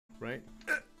right?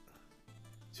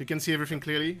 So you can see everything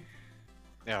clearly?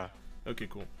 Yeah. Okay,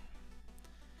 cool.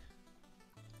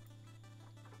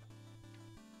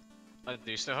 Do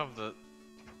you still have the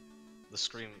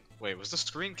screen? Wait, was the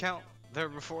screen count there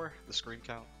before? The screen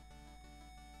count?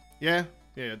 Yeah,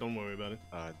 don't worry about it.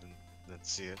 I didn't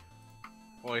see it.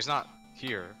 Well, he's not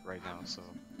here right now, so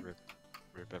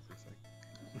rip everything.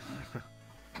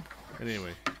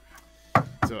 Anyway,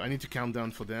 so I need to count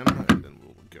down for them, and then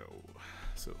we'll go.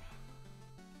 So.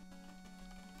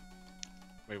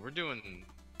 Wait, we're doing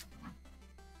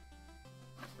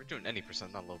any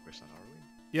percent, not low percent, are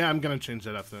we? Yeah, I'm gonna change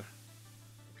that after.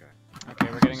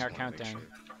 Okay, we're getting our countdown. Sure.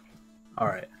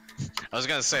 Alright. I was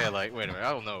gonna say, like, wait a minute,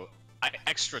 I don't know. I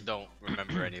extra don't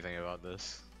remember anything about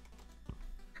this.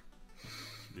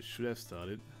 We should have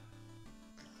started.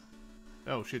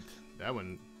 Oh shit, that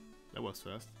was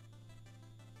fast.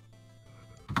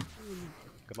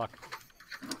 Good luck.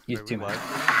 Use 2 minutes.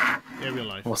 Yeah, real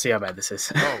life. We'll see how bad this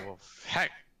is. Oh, well,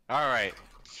 heck. Alright.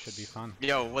 Should be fun.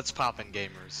 Yo, what's poppin',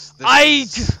 gamers?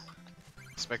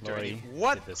 Specter, Lori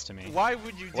what? did this to me. Why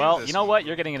would you do Well, this? you know what?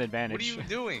 You're getting an advantage. What are you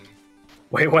doing?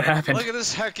 Wait, what happened? Look at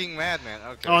this hecking madman.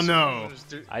 Okay. Oh, so no.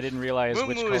 I didn't realize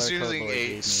which Moo color is code using Lori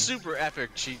gave a me. super epic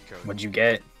cheat code, What'd you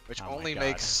get? which Oh my only God.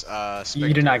 makes Specter's,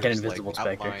 You do not get invisible, like,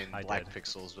 Spectre. outline I black did.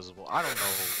 pixels visible. I don't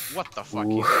know what the fuck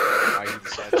Ooh. why you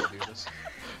decided to do this.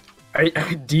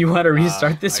 Do you want to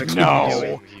restart this or keep No.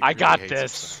 doing it? He I got hates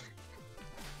this.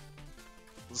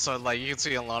 it, so like you can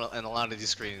see in a lot of these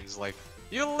screens, like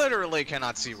you literally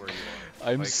cannot see where you are.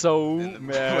 I'm like, so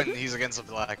mad. when he's against a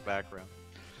black background.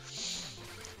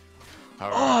 Oh,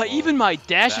 Alright, well, even my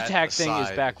dash that attack thing is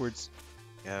aside, backwards.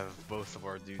 Yeah, both of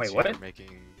our dudes Wait, here what? are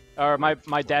making. Or my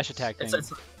dash attack thing.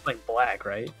 It's like black,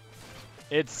 right?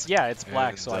 It's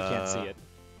black, so I can't see And, it.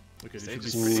 Okay, this Stage should be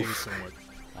is seeing pretty- somewhat.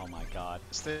 Oh my god.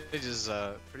 The stage is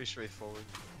pretty straightforward.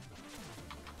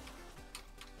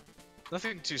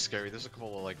 Nothing too scary. There's a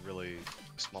couple of like really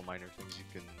small minor things you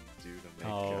can do to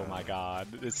make. Oh my god.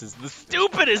 This is the things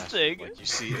stupidest faster. thing! Like you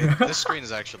see, this screen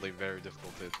is actually very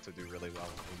difficult to do really well.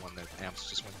 The one that Amps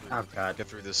just went through. Oh god. Get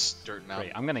through this dirt mountain.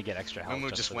 Wait, I'm gonna get extra health Moomoo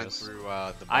just just for went this. through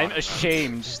the. I'm bottom ashamed.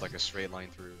 mountain, just like a straight line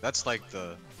through. That's like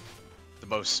the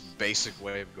most basic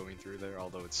way of going through there,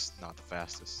 although it's not the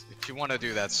fastest. If you want to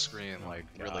do that screen Oh like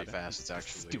my really God. fast, it's The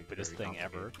actually stupidest very thing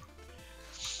ever. complicated.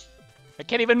 I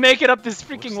can't even make it up this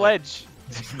freaking Looks like- ledge!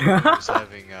 He's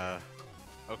having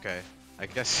okay. I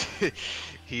guess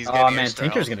he's Aw, getting man, extra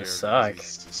Tinker's health gonna here suck.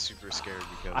 because he's super scared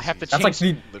because I have to he's That's like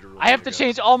the literally I have to gonna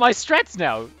change all my strats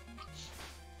now!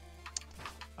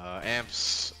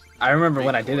 Amps. I remember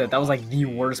when I big did it, that was like the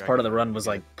portal worst off part of the dragon run was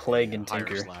like get Plague and higher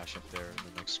Tinker. slash up there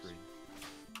in the next screen.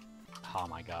 Oh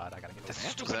my god, I gotta get this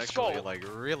Amps was stupid actually skull! like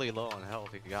really low on health.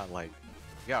 He got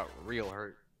real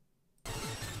hurt.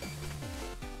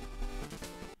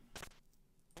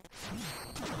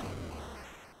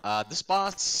 This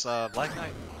boss, Black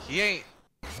Knight, he ain't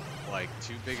like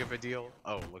too big of a deal.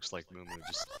 Oh, looks like Moomoo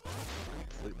just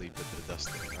completely bit the dust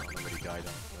there. I don't know what he died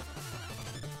on.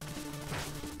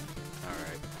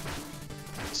 Alright.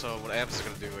 So what Amps is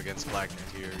gonna do against Black Knight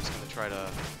here, he's gonna try to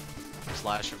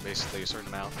slash him basically a certain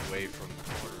amount away from the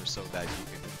corner so that he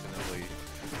can infinitely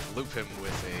loop him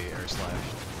with a air slash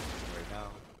right now.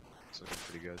 So it's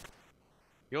pretty good.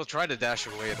 He'll try to dash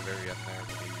away at the very end there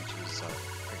when he reaches, I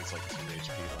think it's like 2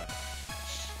 HP left.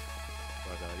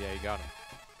 But yeah, he got him.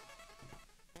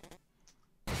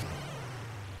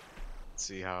 Let's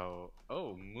see how.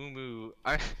 Oh, Moomoo.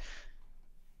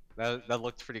 That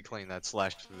looked pretty clean. That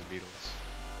slashed through the beetles.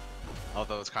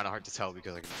 Although it's kind of hard to tell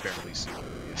because I can barely see who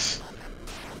he is.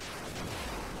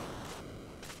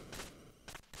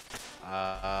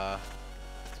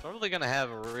 It's probably gonna have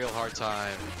a real hard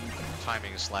time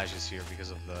timing his slashes here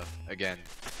because of the, again,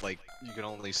 like, you can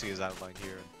only see his outline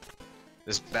here.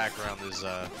 This background is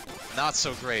not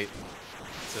so great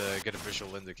to get a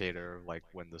visual indicator of like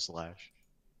when to slash.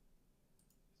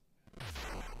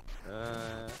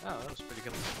 Oh, that was pretty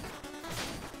good.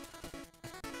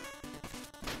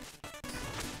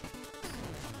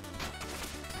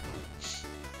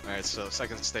 Alright, so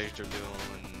second stage they're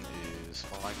doing is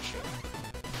Fly Machine.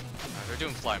 They're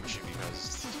doing Fly Machine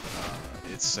because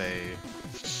it's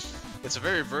a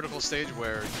very vertical stage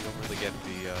where you don't really get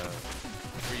the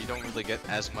where you don't really get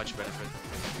as much benefit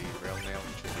from the rail nail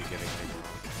which you'll be getting later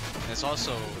on. And it's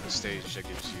also the stage that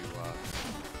gives you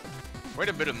quite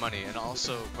a bit of money and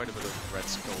also quite a bit of red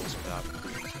skulls without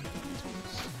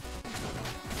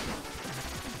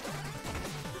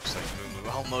looks like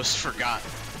Moomoo almost forgot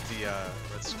the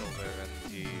red skull there and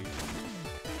he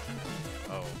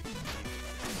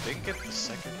didn't get the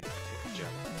second gem,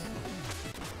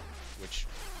 which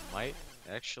might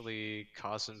actually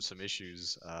cause him some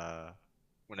issues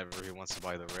whenever he wants to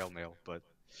buy the rail mail, but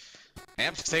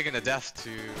Amp's taking a death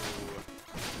to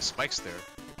the spikes there.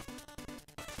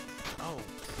 Oh,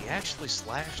 he actually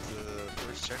slashed the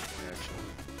first checkpoint, actually.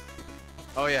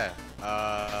 Oh yeah,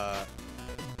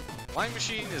 Flying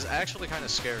Machine is actually kind of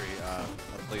scary,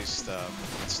 at least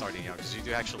when it's starting out, because you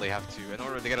do actually have to, in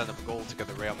order to get enough gold to get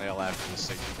the rail mail after this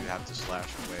stage, you do have to slash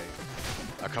away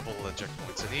a couple of the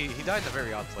checkpoints. And he died in a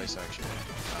very odd place, actually.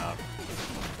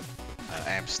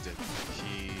 Amps did.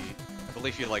 I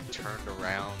believe he like turned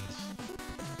around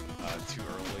too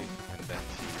early, and then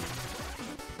he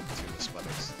went to the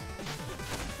sputters.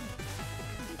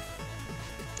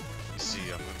 You see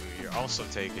MooMoo here also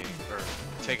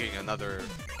taking another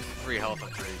free health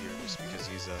upgrade here, just because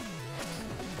he's a,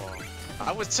 well,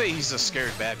 I would say he's a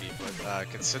scared babby, but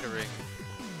considering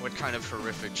what kind of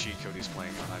horrific cheat code he's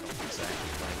playing on, I don't think he's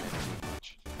actually playing it too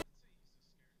much.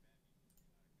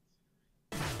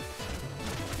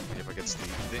 If gets the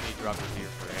then he dropped it here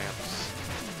for Amps,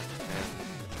 and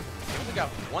he only got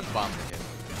one bomb to hit.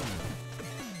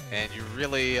 And you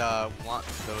really want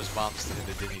those bombs to hit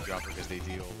the Dinny Dropper because they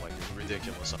deal like a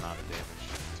ridiculous amount of damage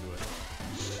to it.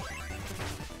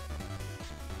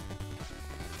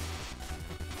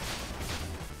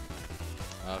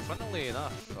 Funnily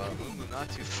enough, MooMoo not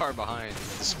too far behind,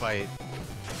 despite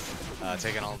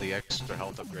taking all the extra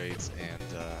health upgrades and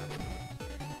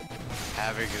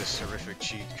having this horrific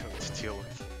cheat code to deal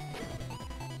with.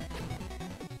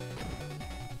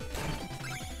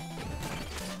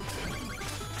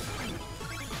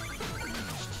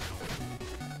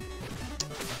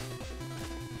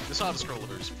 This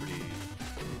auto-scroller is pretty...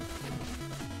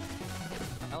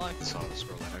 I like this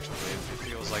auto-scroller actually. It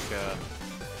feels like a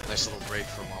nice little break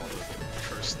from all the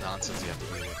cursed nonsense you have to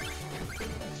deal with.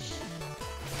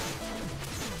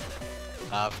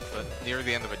 But near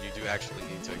the end of it, you do actually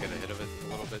need to get a hit of it a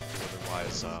little bit,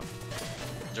 otherwise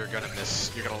you're gonna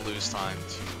lose time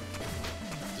to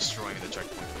destroying the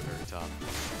checkpoint at the very top.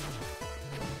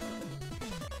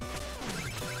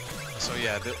 So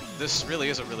yeah, this really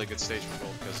is a really good stage for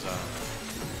gold, because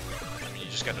I mean,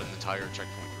 you just get an entire checkpoint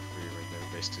for free right there,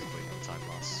 basically, no time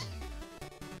loss.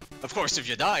 Of course, if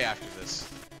you die after this,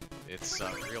 it's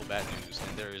real bad news,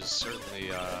 and there is certainly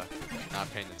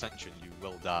not paying attention, you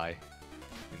will die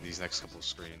in these next couple of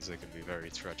screens. They can be very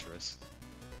treacherous.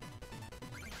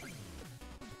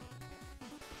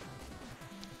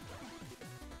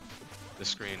 The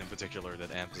screen in particular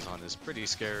that Amp is on is pretty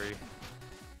scary.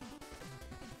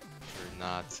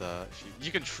 Not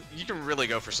you can really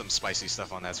go for some spicy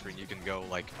stuff on that screen. You can go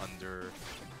like under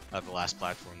the last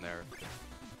platform there,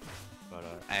 but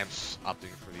Amp's opting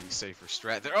for the safer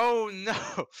strat there. Oh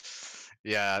no!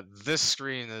 Yeah, this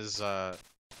screen is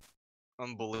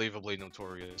unbelievably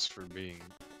notorious for being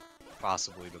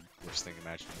possibly the worst thing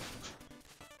imaginable.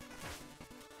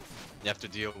 You have to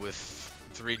deal with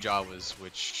 3 Jawas,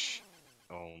 which,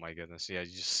 oh my goodness, yeah,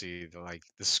 you just see the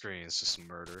screen is just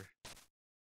murder.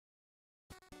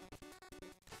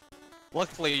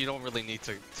 Luckily, you don't really need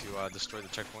to destroy the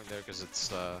checkpoint there, because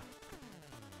it's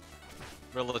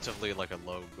relatively like a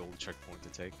low gold checkpoint to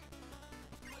take.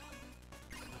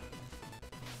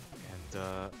 And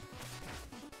oh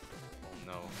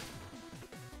no,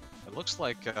 it looks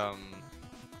like oh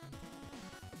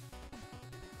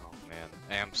man,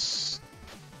 Amps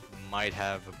might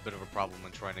have a bit of a problem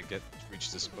when trying to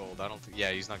reach this gold. I don't think,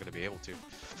 yeah, he's not going to be able to.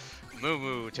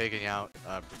 MooMoo taking out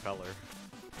Propeller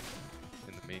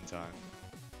in the meantime.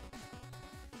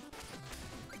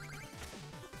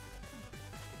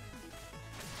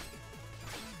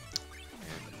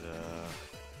 And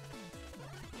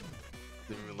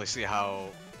didn't really see how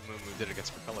MooMoo did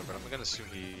against Propeller, but I'm gonna assume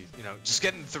he, you know, just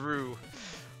getting through.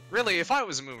 Really, if I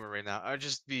was MooMoo right now, I'd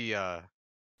just be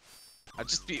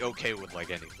okay with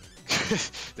like anything.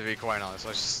 To be quite honest,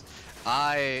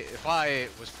 if I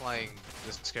was playing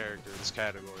this character, this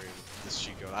category, this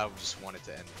cheat code, I would just want it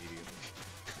to end immediately.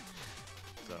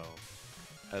 So,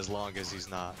 as long as he's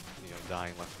not, you know,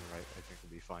 dying left and right, I think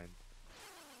we'll be fine.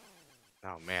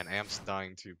 Oh man, Amp's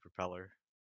dying to Propeller.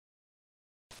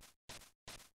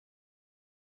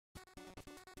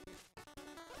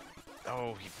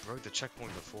 Oh, he broke the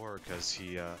checkpoint before because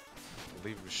he, I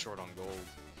believe he was short on gold.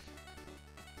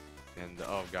 And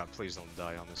oh god, please don't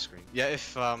die on the screen. Yeah,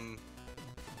 if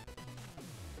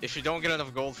you don't get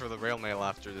enough gold for the rail mail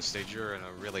after this stage, you're in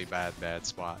a really bad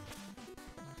spot.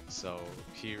 So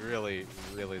he really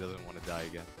doesn't want to die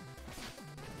again.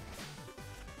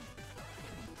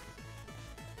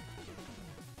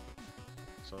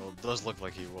 So it does look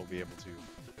like he will be able to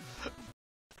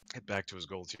get back to his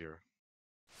gold tier.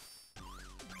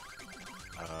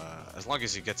 As long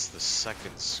as he gets the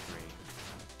second screen.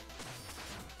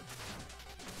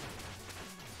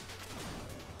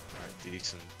 Alright,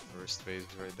 decent first phase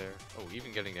right there. Oh,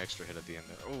 even getting the extra hit at the end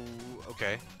there. Oh,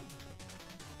 okay.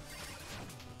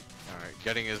 Alright,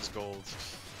 getting his gold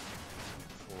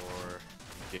for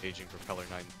engaging Propeller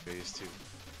Knight in phase 2.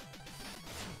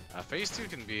 Phase 2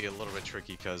 can be a little bit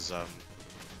tricky because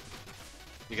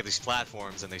you get these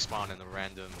platforms and they spawn in a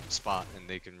random spot and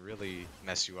they can really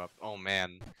mess you up. Oh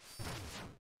man.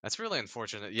 That's really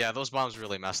unfortunate. Yeah, those bombs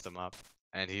really messed him up.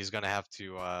 And he's gonna have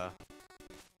to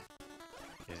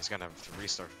he's gonna have to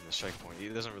restart from this checkpoint. He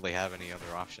doesn't really have any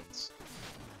other options.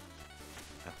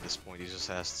 At this point, he just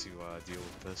has to deal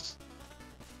with this.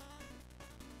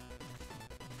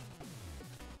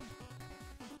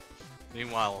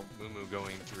 Meanwhile, Moo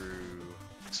going through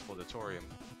ExploudYourEar.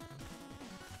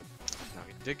 Now,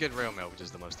 he did get rail mail, which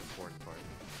is the most important part.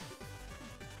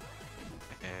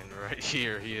 And right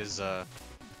here, he is, I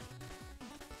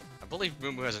believe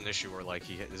Moo has an issue where, like,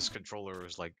 his controller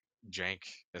is, like, jank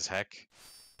as heck,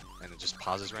 and it just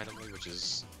pauses randomly, which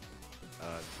is,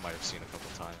 you might have seen a couple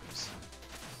times.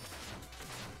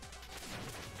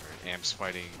 Alright, Amp's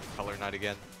fighting Propeller Knight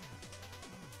again.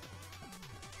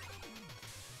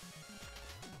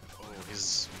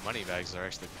 His money bags are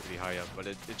actually pretty high up, but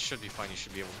it should be fine. You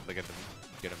should be able to get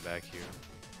him back here.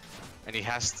 And he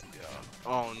has to.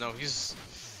 Oh no, he's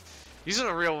in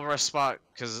a real rough spot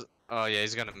because yeah,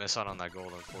 he's gonna miss out on that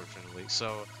gold, unfortunately.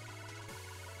 So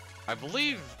I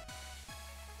believe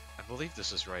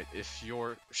this is right. If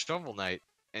you're Shovel Knight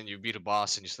and you beat a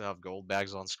boss and you still have gold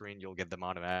bags on screen, you'll get them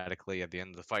automatically at the end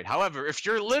of the fight. However, if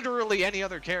you're literally any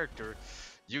other character,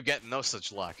 you get no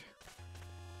such luck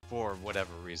for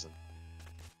whatever reason.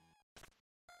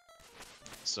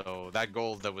 So that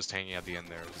gold that was hanging at the end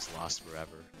there was lost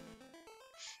forever.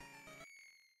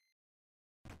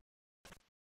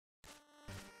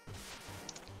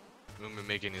 Moomoo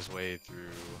making his way through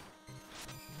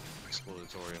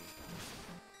ExploudYourEar.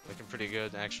 Looking pretty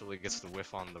good, actually gets the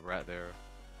whiff on the rat there.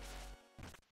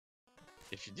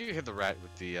 If you do hit the rat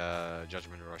with the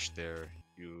Judgment Rush there,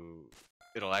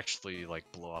 it'll actually like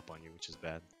blow up on you, which is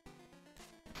bad.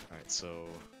 Alright, so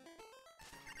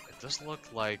it does look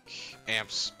like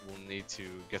Amps will need to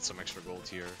get some extra gold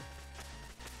here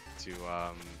to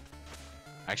I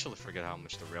actually forget how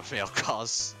much the rail mail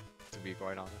costs, to be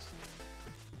quite honest.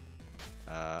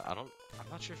 I'm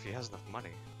not sure if he has enough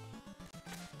money.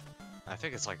 I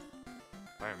think it's like,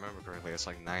 if I remember correctly, it's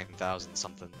like 9,000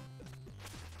 something.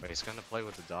 But he's gonna play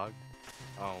with the dog?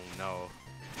 Oh no.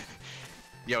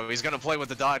 Yo, he's gonna play with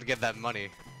the dog to get that money.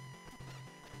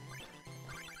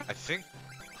 I think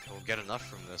he'll get enough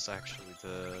from this actually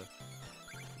to.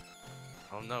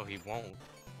 Oh no, he won't.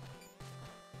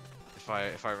 If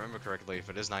I remember correctly, if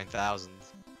it is 9,000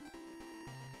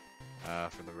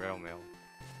 for the rail mail,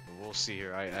 but we'll see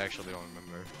here. I actually don't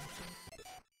remember.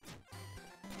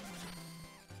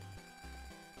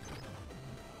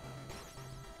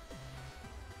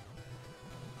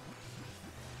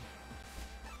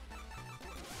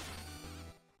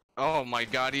 Oh my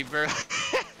god, he barely.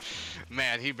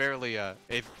 Man, he barely, okay,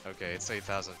 it's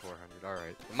 8,400,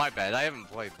 alright. My bad, I haven't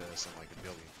played this in like a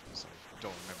billion years, so I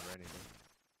don't remember anything.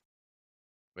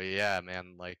 But yeah,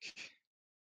 man, like,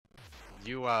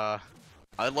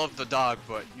 I love the dog,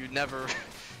 but you never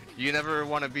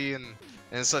want to be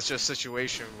in such a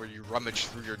situation where you rummage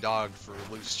through your dog for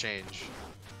loose change.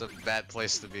 It's a bad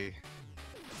place to be.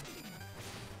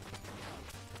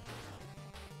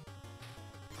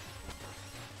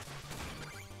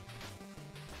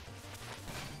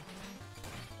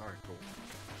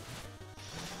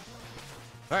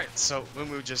 Alright, so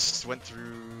Moomoo just went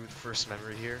through the first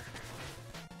memory here.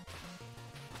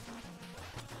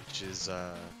 Which is,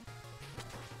 the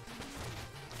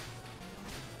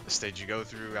stage you go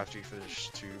through after you finish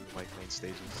 2, like, main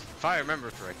stages. If I remember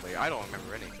correctly, I don't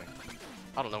remember anything.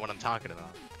 I don't know what I'm talking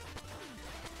about.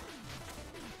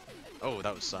 Oh,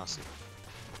 that was saucy.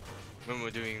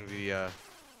 Moomoo doing the,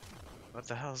 what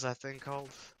the hell is that thing called?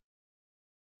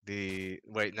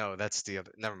 Wait, no, that's the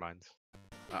other, never mind.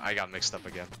 I got mixed up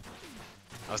again.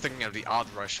 I was thinking of the Odd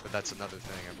Rush, but that's another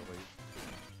thing, I believe.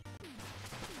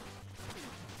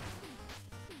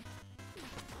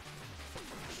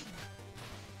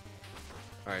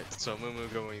 Alright, so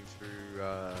Moomoo going through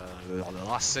the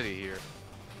Lost City here,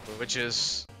 which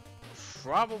is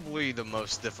probably the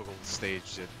most difficult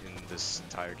stage in this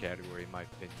entire category, in my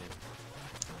opinion.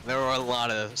 There are a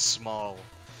lot of small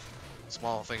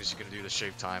things you can do to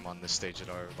shave time on this stage that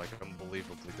are like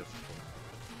unbelievably difficult.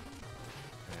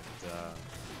 And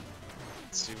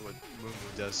let's see what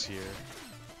Moomoo does here.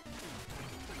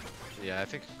 Yeah, I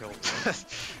think he'll...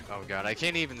 Oh god, I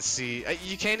can't even see...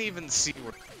 You can't even see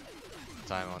where...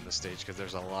 time on the stage, because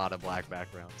there's a lot of black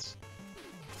backgrounds.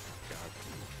 God.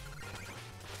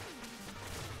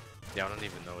 Yeah, I don't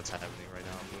even know what's happening right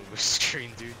now on MooMoo's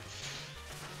screen, dude.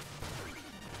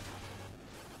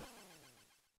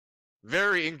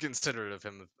 Very inconsiderate of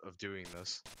him of doing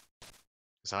this.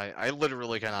 Because I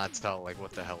literally cannot tell, like,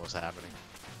 what the hell is happening.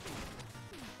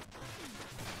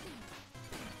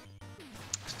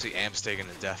 See, Amp's taking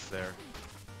a death there.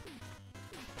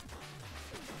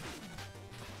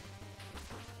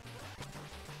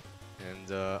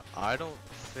 And, I don't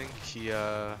think he,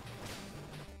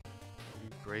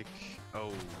 break...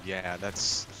 Oh, yeah,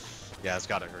 that's... Yeah, it's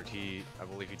gotta hurt. I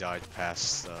believe he died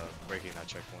past, breaking that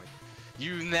checkpoint.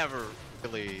 You never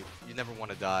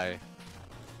want to die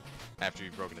after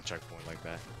you've broken a checkpoint like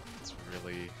that. It's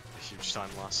really a huge time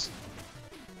loss.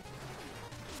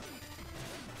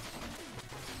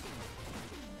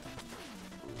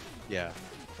 Yeah,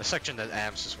 the section that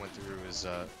Amps just went through is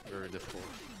very difficult.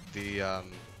 The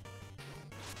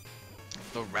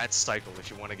rat cycle, if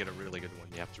you want to get a really good one,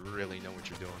 you have to really know what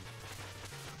you're doing.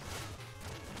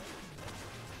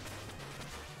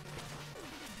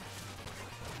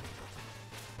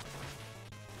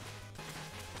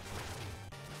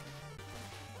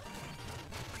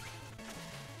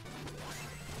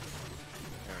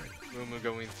 Moomoo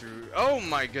going through. Oh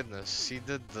my goodness, he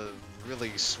did the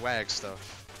really swag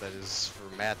stuff that is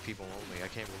for mad people only. I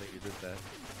can't believe he did that.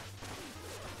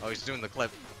 Oh, he's doing the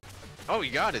clip. Oh, he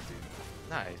got it, dude.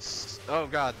 Nice. Oh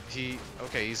god,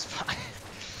 okay, he's fine.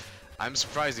 I'm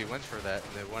surprised he went for that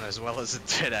and it went as well as it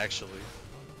did, actually.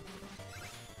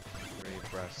 Very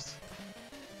impressed.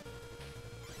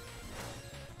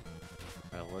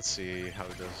 Well, let's see how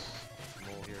he does.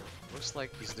 Mole here. Looks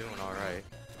like he's doing alright.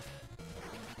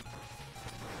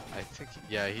 I think,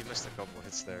 yeah, he missed a couple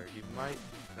hits there. He might,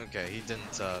 okay, he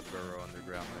didn't burrow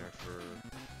underground there for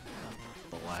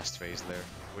the last phase there,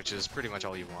 which is pretty much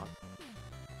all you want.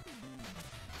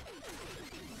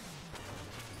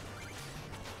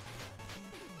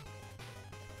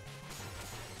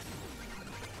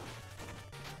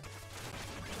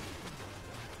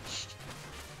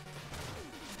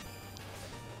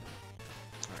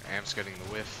 Alright, Amp's getting the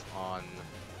whiff on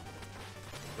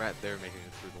Rat there, making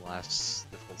it through the last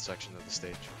difficult section of the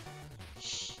stage.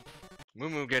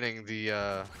 Moomoo getting the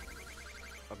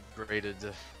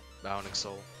upgraded Bounding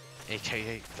Soul,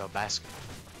 aka the basket.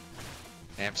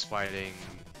 Amp's fighting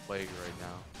Plague right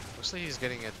now. Looks like he's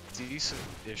getting a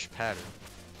decent-ish pattern.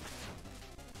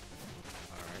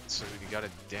 Alright, so he got a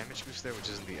damage boost there, which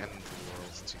isn't the end of the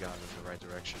world since he got it in the right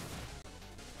direction.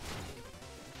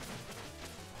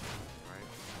 Alright,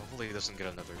 hopefully he doesn't get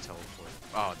another teleport.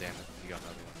 Oh, damn it, he got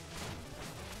another one.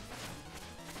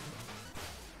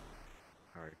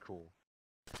 Alright, cool.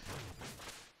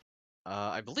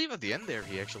 I believe at the end there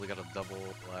he actually got a double,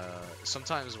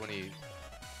 sometimes when he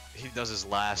does his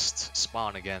last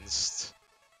spawn against,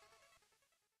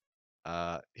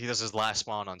 he does his last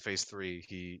spawn on phase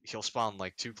 3, he'll spawn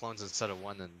like 2 clones instead of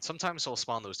 1, and sometimes he'll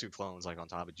spawn those 2 clones like on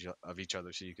top of each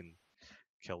other so you can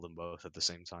kill them both at the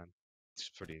same time. It's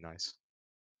pretty nice.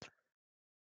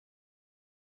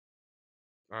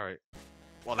 Alright.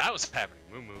 Well, that was happening.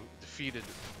 Moomoo defeated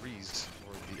Reese,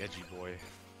 or the edgy boy.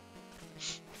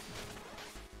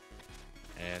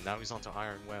 And now he's on to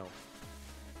Iron Whale,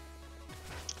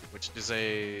 which is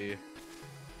a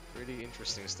pretty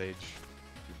interesting stage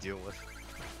to deal with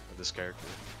this character.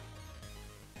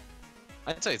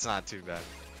 I'd say it's not too bad.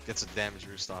 Gets a damage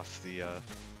boost off the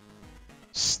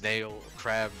snail,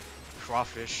 crab,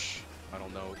 crawfish. I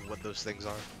don't know what those things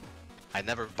are. I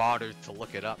never bothered to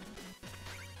look it up.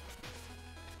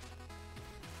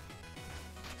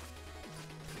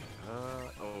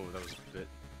 Oh, that was a bit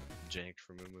janked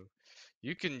for Moomoo.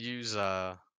 You can use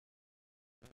yeah,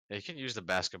 you can use the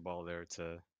basketball there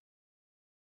to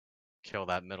kill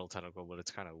that middle tentacle, but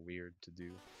it's kind of weird to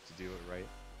do it right.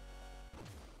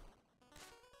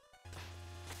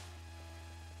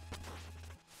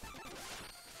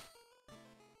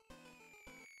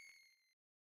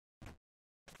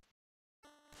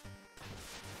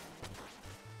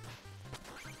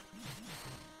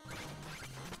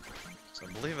 So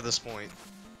I believe at this point,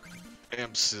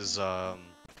 Imps is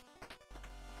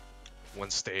one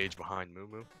stage behind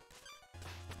Moomoo.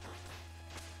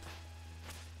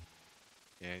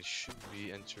 And should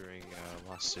be entering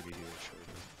Lost City here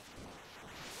shortly.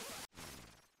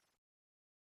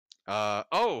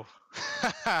 Oh!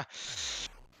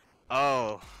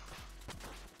 Oh.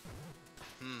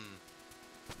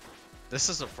 This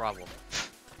is a problem.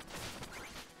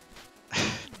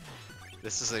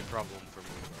 This is a problem for me.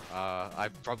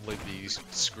 I'd probably be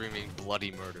screaming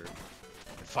bloody murder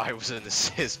if I was in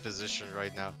his position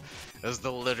right now, as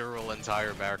the literal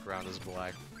entire background is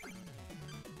black.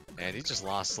 And he just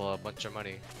lost a bunch of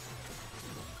money.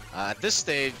 At this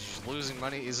stage, losing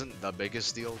money isn't the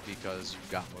biggest deal because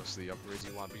you've got most of the upgrades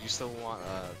you want, but you still want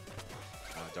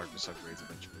darkness upgrades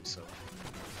eventually, so...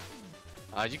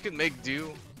 you can make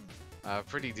do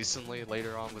pretty decently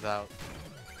later on without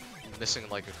missing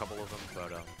like a couple of them,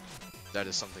 but that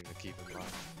is something to keep in mind.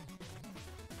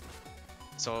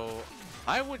 So,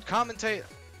 I would commentate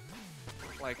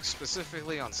like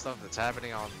specifically on stuff that's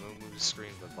happening on MooMoo's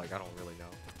screen, but like I don't really know.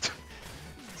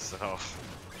 So,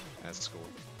 that's cool.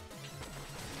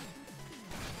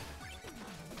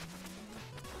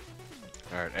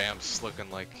 Alright, Amp's looking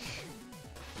like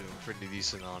doing pretty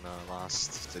decent on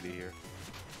Lost City here.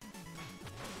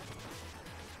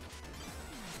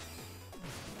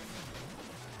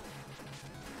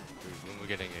 We're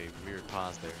getting a weird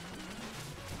pause there.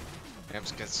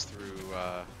 Amps gets through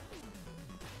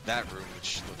that room,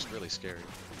 which looks really scary.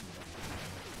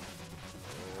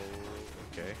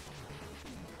 Oh, okay.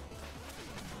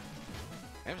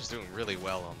 Amps is doing really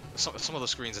well on some of the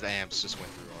screens that Amps just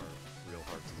went through are real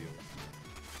hard to deal with.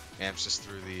 Amps just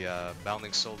threw the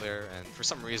Bounding Soul there, and for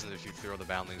some reason if you throw the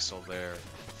Bounding Soul there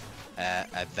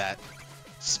at that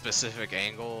specific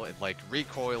angle, it like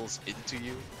recoils into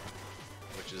you,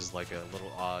 which is like a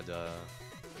little odd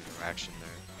interaction there.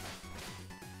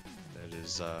 That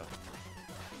is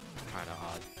kind of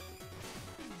odd.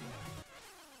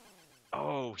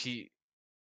 Oh,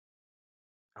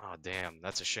 oh damn,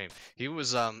 that's a shame. He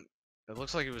was it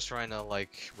looks like he was trying to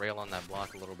like rail on that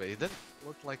block a little bit. He didn't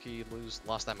look like he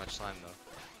lost that much time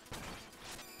though.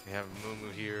 We have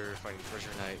MooMoo here fighting Treasure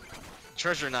Knight.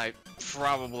 Treasure Knight,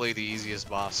 probably the easiest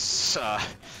boss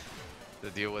to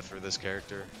deal with for this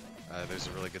character. There's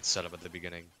a really good setup at the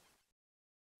beginning.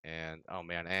 And oh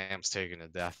man, Amp's taking a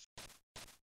death.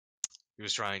 He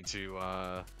was trying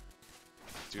to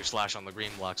do a slash on the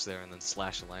green blocks there and then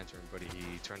slash the lantern, but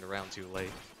he turned around too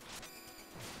late.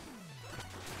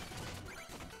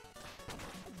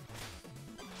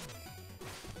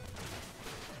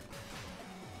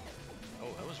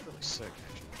 Oh, that was really sick,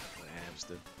 actually, what Amps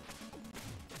did.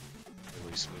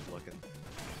 Really smooth looking.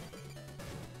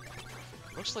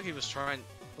 Looks like he was trying.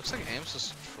 Looks like Amps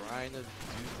was trying to do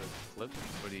the flip,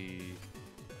 but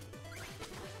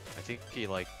I think he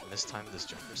like mistimed this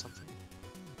jump or something.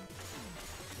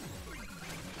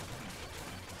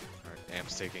 Alright,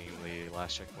 Amps taking the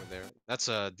last checkpoint there. That's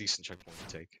a decent checkpoint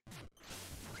to take.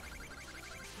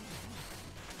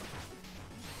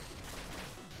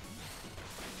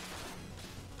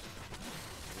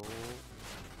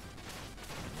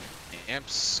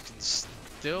 Amps can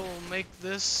still make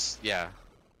this? Yeah.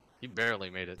 He barely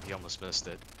made it. He almost missed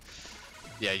it.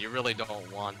 Yeah, you really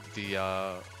don't want the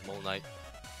Mole Knight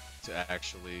to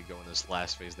actually go in this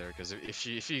last phase there, because if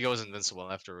he goes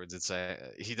invincible afterwards, it's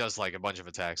he does like a bunch of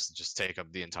attacks to just take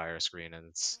up the entire screen, and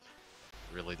it's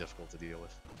really difficult to deal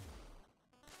with.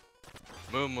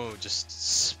 MooMoo just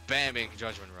spamming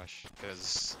Judgment Rush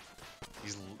because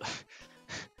he's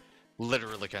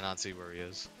literally cannot see where he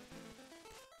is.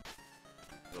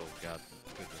 Oh god,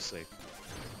 goodness sake.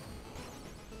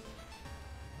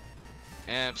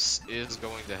 Amps is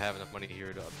going to have enough money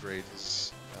here to upgrade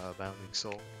his Bounding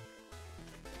Soul.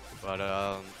 But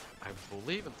I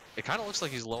believe it kind of looks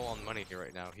like he's low on money here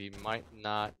right now. He might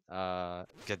not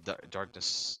get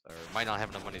Darkness, or might not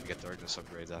have enough money to get Darkness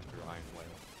upgrades after Iron Whale.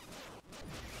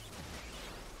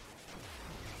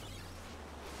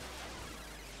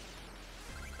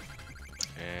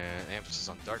 And Amps is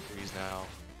on Dark Breeze now.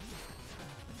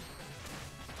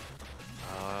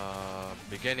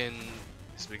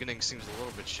 His beginning seems a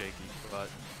little bit shaky, but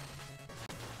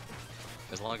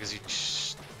as long as he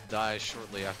dies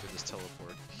shortly after this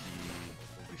teleport, he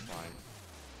will be fine.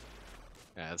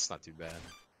 Yeah, that's not too bad.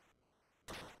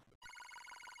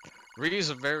 Ree is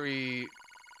a very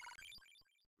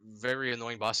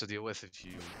annoying boss to deal with if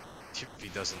he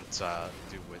doesn't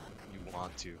do what you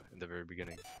want to in the very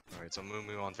beginning. Alright, so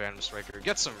MooMoo on Phantom Striker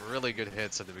gets some really good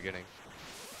hits at the beginning.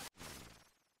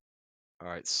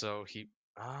 Alright, so he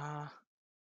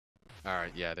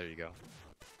alright, yeah, there you go.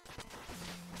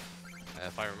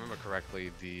 If I remember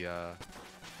correctly, the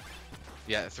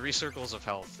yeah, 3 circles of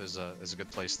health is a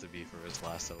good place to be for his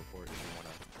last teleport if you want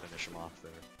to finish him off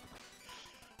there.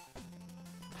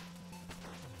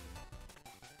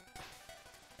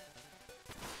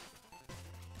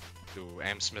 Ooh,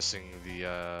 Amp's missing the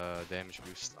damage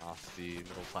boost off the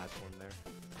middle platform there.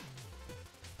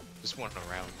 Just one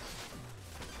around.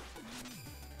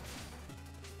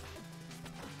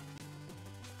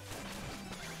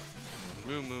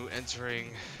 Moo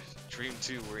entering Dream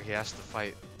 2 where he has to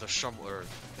fight the Shovel,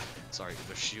 sorry,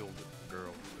 the Shield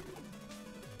Girl.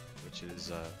 Which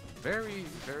is very,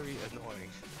 very annoying.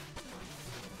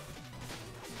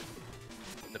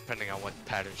 Depending on what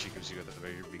pattern she gives you at the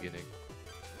very beginning.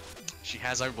 She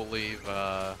has, I believe,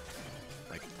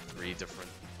 like 3 different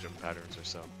jump patterns or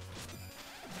so.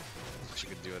 She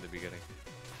could do at the beginning.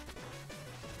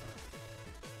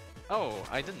 Oh,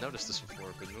 I didn't notice this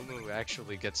before, but Moo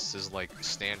actually gets his like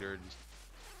standard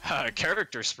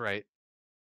character sprite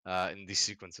in these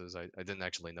sequences. I didn't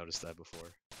actually notice that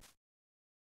before.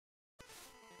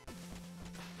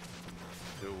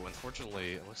 Ooh,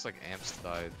 unfortunately, it looks like Amps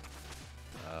died.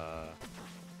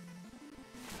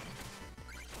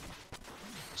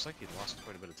 Looks like he lost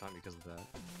quite a bit of time because of that.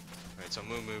 Alright, so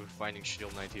Moo finding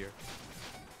Shield Knight here.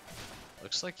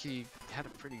 Looks like he had a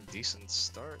pretty decent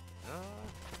start. No,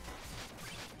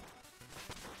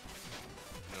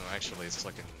 actually, it's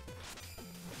looking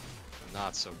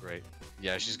not so great.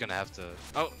 Yeah, she's gonna have to...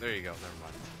 Oh, there you go, never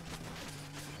mind.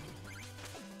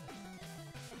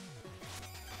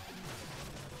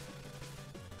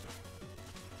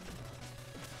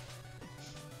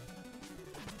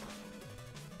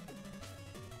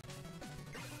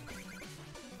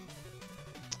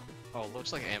 Oh,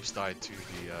 looks like Amps died to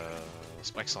the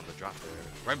spikes on the drop there,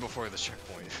 right before the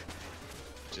checkpoint.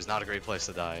 Which is not a great place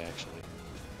to die, actually.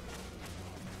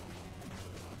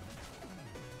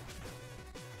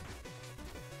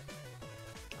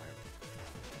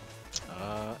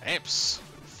 Amps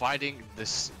fighting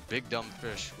this big dumb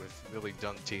fish with really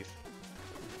dumb teeth.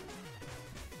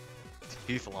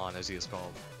 Teethalon, as he is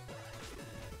called.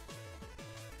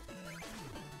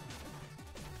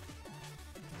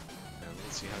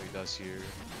 Let's see how he does here.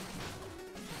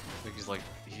 I think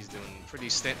he's doing pretty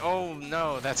oh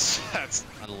no, that's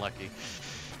unlucky.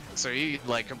 So he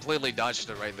like completely dodged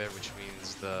it right there, which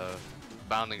means the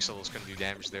bounding souls can do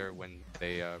damage there when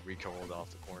they recoiled off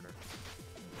the corner.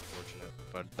 Unfortunate,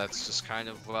 but that's just kind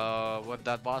of what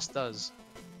that boss does.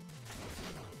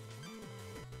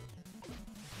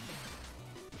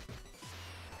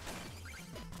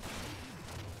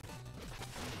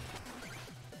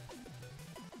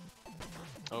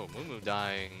 Oh, Moo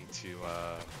dying to,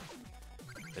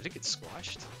 did it get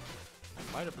squashed?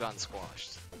 It might have gotten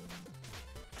squashed.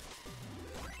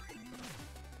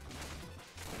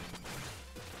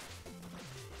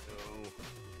 No.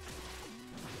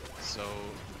 So,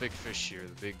 the big fish here,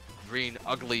 the big green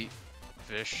ugly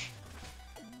fish,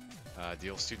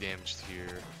 deals 2 damage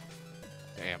here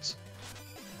to Amps.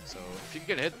 So, if you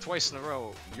get hit twice in a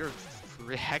row, you're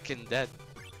heckin' dead.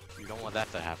 You don't want that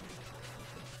to happen.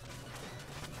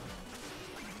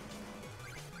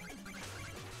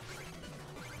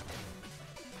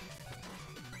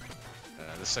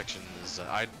 This section is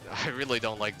I really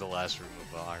don't like the last room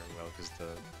of Iron Well because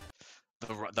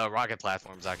the rocket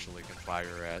platforms actually can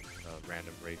fire at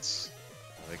random rates.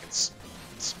 They can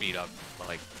speed up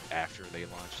like after they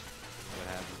launch. What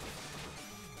happened?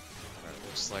 Alright,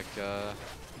 looks like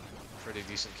pretty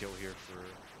decent kill here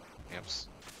for Amps.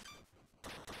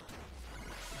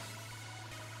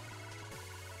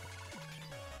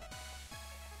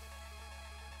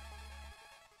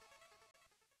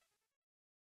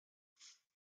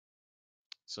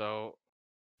 So,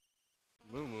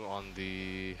 Moo on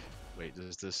the... Wait,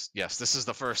 is this... Yes, this is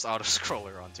the first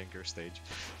auto-scroller on Tinker Stage.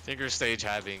 Tinker Stage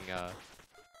having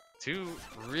 2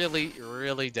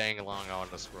 really dang long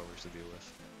auto-scrollers to deal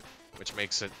with. Which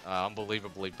makes it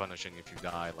unbelievably punishing if you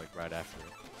die, like, right after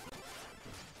it.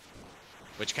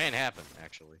 Which can happen,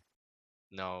 actually.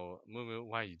 No, Moo,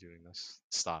 why are you doing this?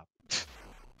 Stop.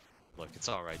 Look, it's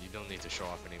alright, you don't need to show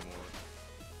off anymore.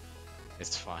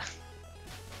 It's fine.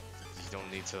 You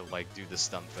don't need to like do this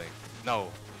dumb thing. No,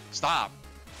 stop.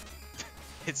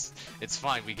 It's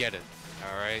fine. We get it.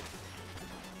 All right.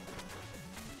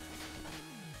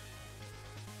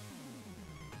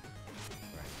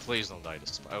 Please don't die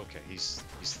to okay, he's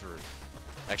through.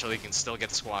 Actually, he can still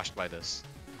get squashed by this.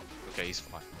 Okay, he's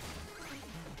fine.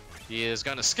 He is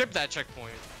gonna skip that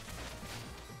checkpoint,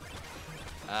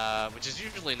 which is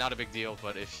usually not a big deal.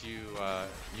 But if you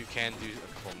you can do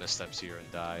a couple missteps here and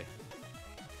die.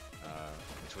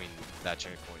 Between that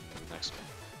checkpoint and the next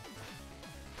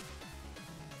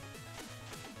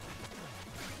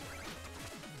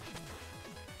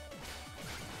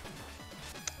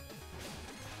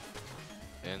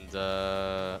one. And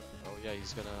oh yeah,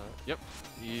 he's gonna, yep,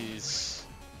 he's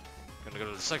gonna go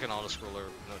to the second auto-scroller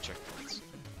with no checkpoints.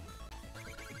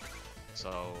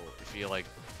 So if he like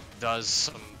does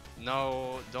some,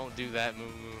 no, don't do that,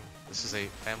 Moo. This is a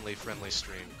family-friendly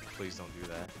stream. Please don't do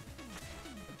that.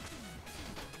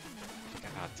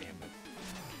 God damn it.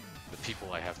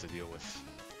 people I have to deal with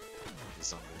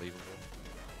is unbelievable.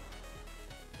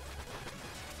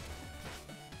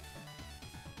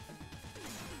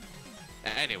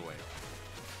 Anyway.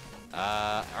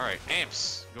 Alright,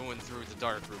 Amps going through the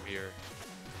dark room here.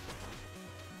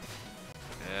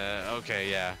 Okay,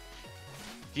 yeah.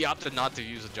 He opted not to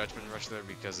use a Judgment Rush there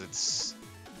because it's...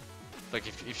 Like,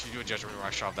 if you do a Judgment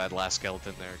Rush off that last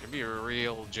skeleton there, it can be a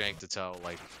real jank to tell,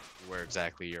 like, where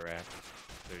exactly you're at.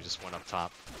 They just went up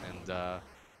top and,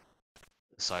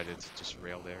 decided to just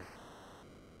rail there.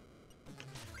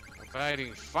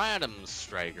 Fighting Phantom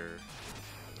Striker.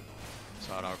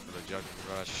 Sought out for the Judgment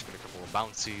Rush, get a couple of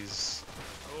bouncies.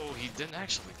 Oh, he didn't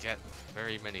actually get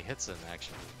very many hits in,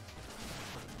 actually.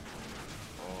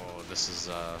 Oh, this is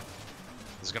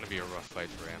gonna be a rough fight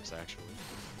for Amps, actually.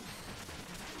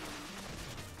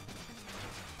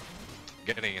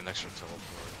 Getting an extra teleport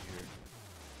here.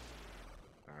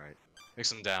 Alright.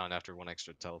 Takes him down after one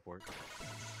extra teleport.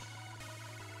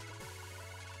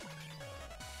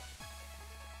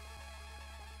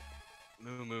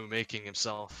 Moo making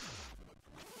himself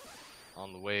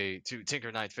on the way to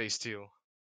Tinker Knight Phase 2.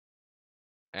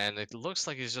 And it looks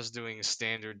like he's just doing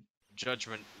standard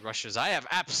Judgment Rushes. I have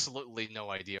absolutely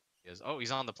no idea where he is. Oh,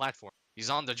 he's on the platform.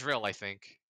 He's on the drill, I think.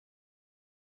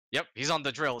 Yep, he's on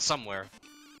the drill somewhere.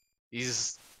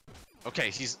 He's...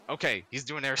 Okay, he's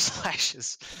doing air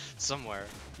slashes somewhere.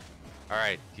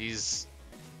 Alright, he's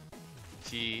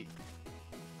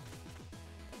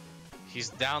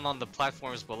down on the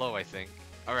platforms below, I think.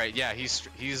 Alright, yeah,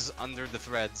 he's under the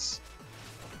threads.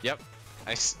 Yep.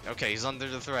 Okay, he's under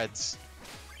the threads.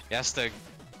 He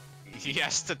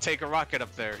has to take a rocket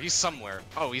up there. He's somewhere.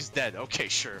 Oh, he's dead. Okay,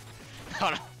 sure.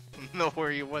 I don't know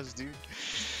where he was, dude.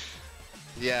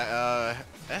 Yeah,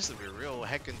 that has to be real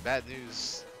heckin' bad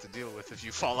news to deal with if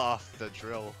you fall off the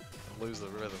drill and lose the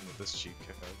rhythm with this cheat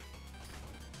code.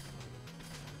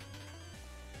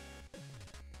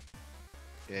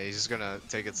 Yeah, he's just gonna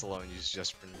take it slow and use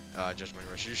Judgment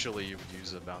Rush. Usually you would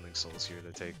use a Bounding Souls here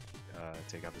to take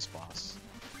out this boss.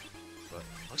 But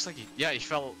looks like he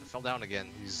fell down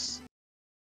again.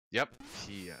 Yep,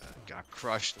 he got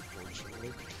crushed,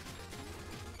 unfortunately.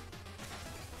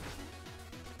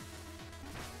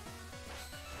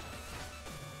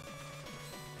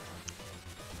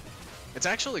 It's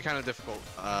actually kind of difficult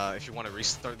if you want to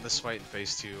restart this fight in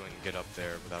Phase 2 and get up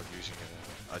there without using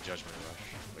a Judgment Rush.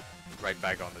 Like, right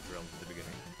back on the drill at the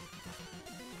beginning.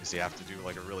 Because you have to do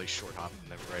like a really short hop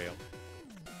and then rail.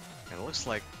 And it looks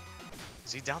like...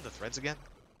 Is he down the threads again?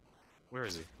 Where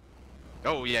is he?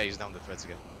 Oh yeah, he's down the threads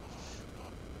again.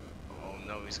 Oh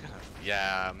no, he's gonna...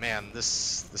 Yeah, man,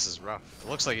 this is rough. It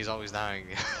looks like he's always dying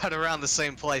at around the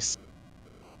same place.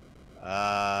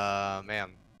 Man.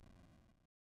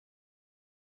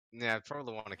 Yeah, I'd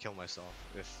probably want to kill myself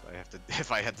if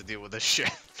I had to deal with this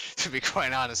shit. To be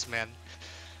quite honest, man.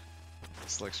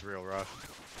 This looks real rough.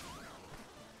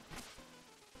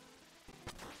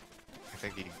 I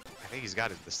think he's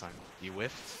got it this time. He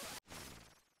whiffed.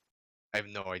 I have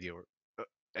no idea where.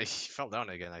 He fell down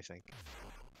again, I think.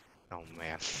 Oh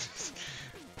man.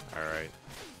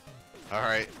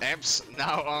 Alright, Amps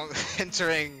now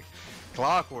entering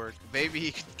Clockwork. Maybe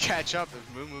he can catch up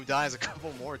if Moo dies a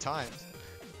couple more times.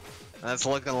 That's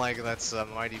looking like that's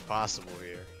mighty possible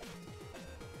here.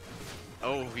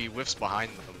 Oh, he whiffs behind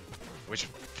them, which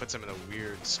puts him in a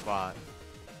weird spot.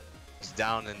 He's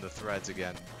down in the threads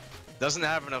again. Doesn't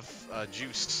have enough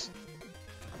juice.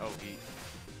 Oh,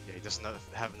 he doesn't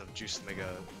have enough juice to make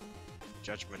a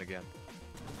judgment again.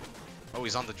 Oh,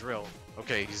 he's on the drill.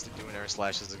 Okay, he's doing air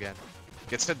slashes again.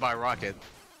 Gets hit by a rocket,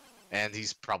 and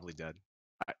he's probably dead.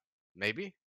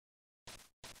 Maybe?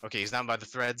 Okay, he's down by the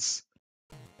threads.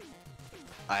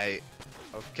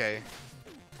 Okay.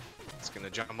 He's gonna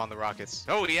jump on the rockets.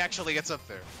 Oh, he actually gets up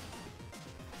there.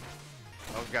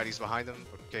 Oh god, he's behind him.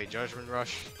 Okay, Judgment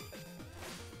Rush.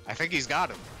 I think he's got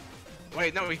him.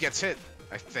 Wait, no, he gets hit,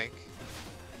 I think.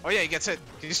 Oh yeah, he gets hit.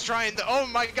 He's trying to... Oh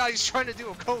my god, he's trying to do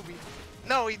a Kobe.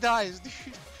 No, he dies, dude.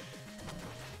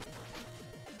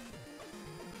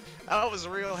 That was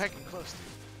real heckin' close,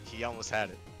 dude. He almost had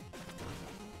it.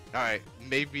 Alright,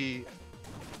 maybe...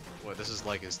 What, this is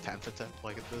like his 10th attempt,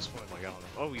 like at this point? Like, I don't know.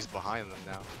 Oh, he's behind them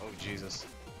now. Oh, Jesus.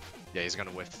 Yeah, he's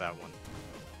gonna whiff that one.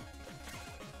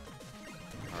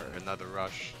 Alright, another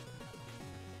rush.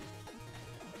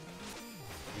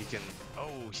 He can...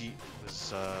 Oh, he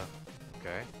was,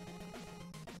 okay.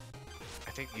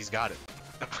 I think he's got it.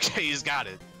 Okay, he's got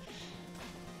it.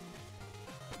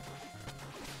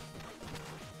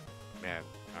 Man,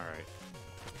 alright.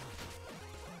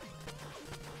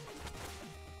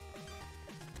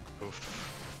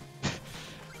 Oof.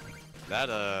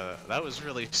 That was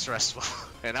really stressful,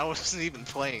 and I wasn't even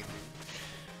playing.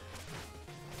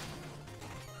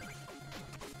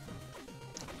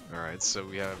 Alright, so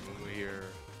we have Moo here.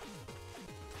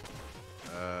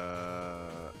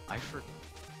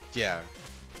 Yeah.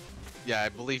 Yeah, I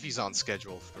believe he's on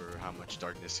schedule for how much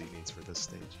darkness he needs for this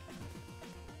stage.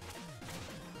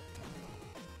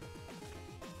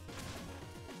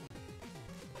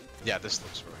 Yeah, this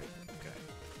looks right. Okay.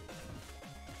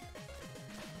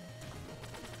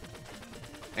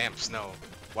 Amps, no.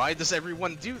 Why does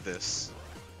everyone do this?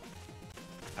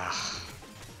 Ah.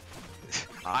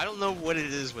 I don't know what it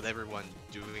is with everyone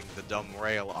doing the dumb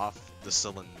rail off the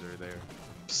cylinder there.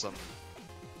 Some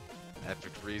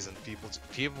epic reason.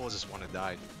 People just want to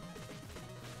die.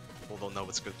 People don't know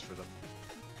what's good for them.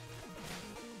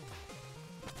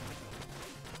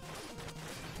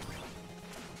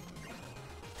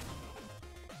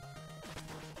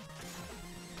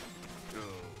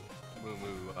 Ooh,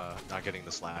 Moo not getting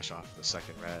the slash off the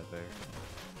second rad there.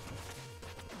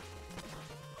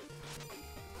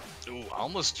 Ooh,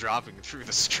 almost dropping through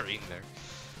the screen there.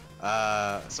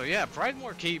 So yeah,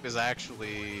 Pridemore Keep is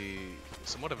actually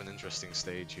somewhat of an interesting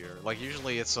stage here. Like,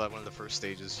 usually it's one of the first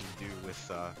stages you do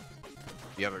with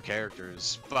the other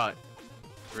characters, but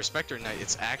for Specter Knight,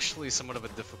 it's actually somewhat of a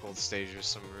difficult stage. There's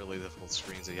some really difficult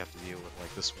screens that you have to deal with,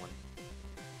 like this one.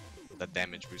 That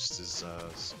damage boost is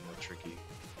somewhat tricky.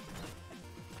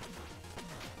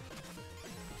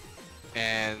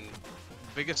 And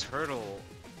biggest hurdle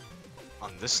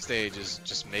on this stage is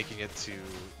just making it to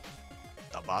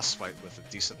a boss fight with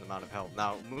a decent amount of health.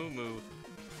 Now, Moo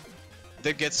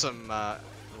did get some, I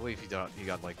believe he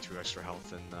got like 2 extra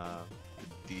health in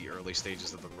the early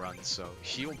stages of the run, so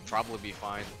he'll probably be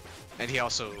fine. And he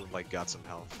also like got some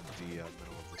health in the middle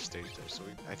of the stage there, so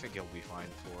I think he'll be fine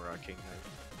for King Knight.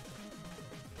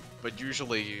 But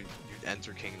usually you'd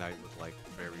enter King Knight with like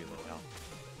very low health.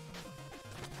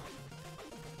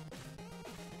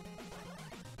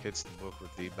 Hits the book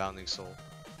with the Bounding Soul.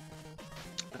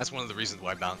 That's one of the reasons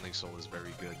why Bounding Soul is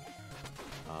very good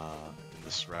in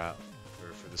this route,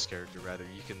 or for this character rather.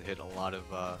 You can hit a lot of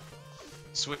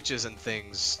switches and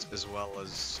things, as well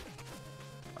as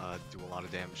do a lot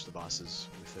of damage to bosses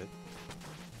with it.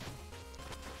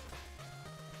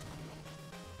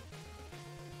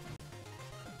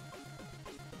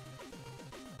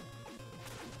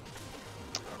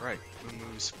 Alright,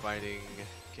 Moo's fighting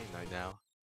King Knight now.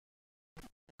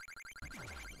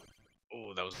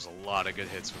 Oh, that was a lot of good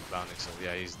hits with Bounding Soul.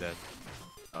 Yeah, he's dead.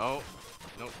 Oh,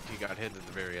 nope, he got hit at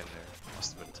the very end there.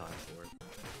 Must have been time for it.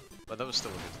 But that was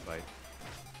still a good fight.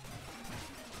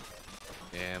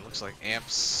 And looks like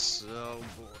Amps, oh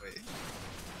boy.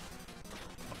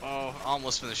 Oh,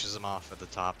 almost finishes him off at the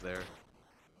top there.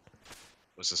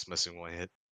 Was just missing one hit.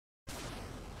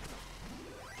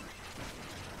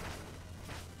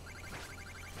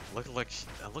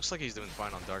 Looks like he's doing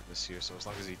fine on darkness here, so as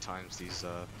long as he times these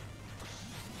oh,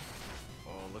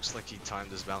 looks like he timed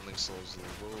his Bounding Souls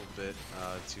a little bit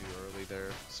too early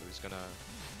there, so he's gonna...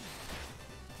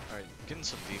 Alright, getting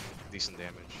some decent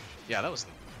damage. Yeah, that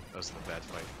wasn't a bad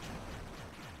fight.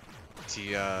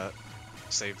 He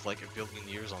saved like 1 billion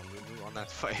years on Moo on that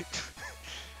fight.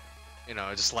 You know,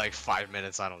 just like 5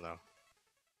 minutes, I don't know.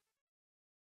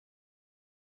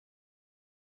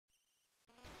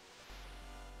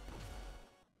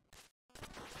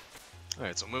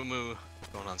 Alright, so Moo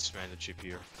going on stranded chip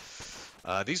here.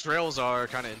 These rails are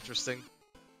kind of interesting.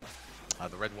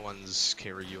 The red ones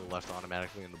carry you left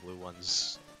automatically, and the blue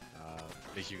ones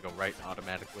make you go right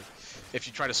automatically. If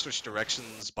you try to switch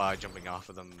directions by jumping off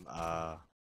of them,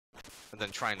 and then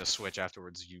trying to switch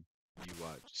afterwards, you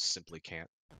just simply can't.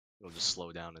 It'll just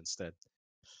slow down instead.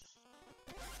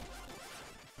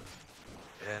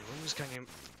 And Moo's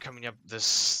coming up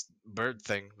this bird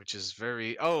thing, which is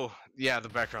very... Oh, yeah, the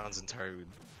background's entirely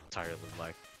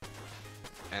black.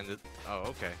 And it... Oh,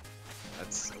 okay.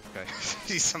 That's okay.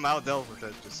 He somehow dealt with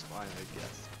it just fine, I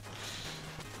guess.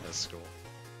 That's cool.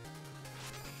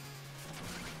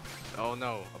 Oh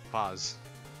no, a pause.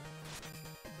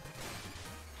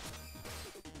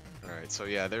 Alright, so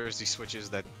yeah, there's these switches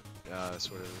that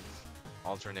sort of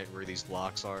alternate where these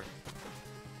blocks are.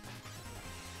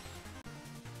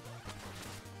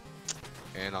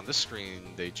 And on this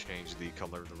screen, they changed the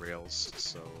color of the rails,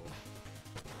 so...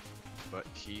 But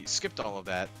he skipped all of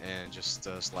that and just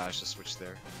slashed the switch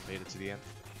there and made it to the end.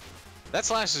 That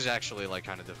slash is actually like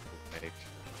kind of difficult to make,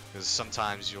 because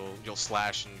sometimes you'll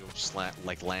slash and you'll just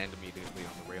like land immediately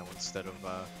on the rail instead of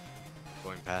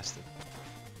going past it.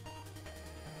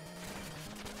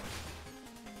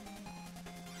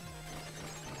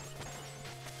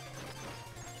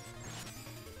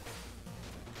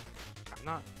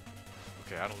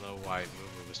 Okay, I don't know why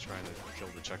Moo was trying to kill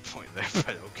the checkpoint there,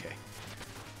 but okay.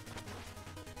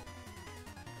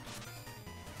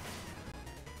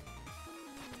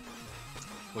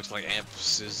 Looks like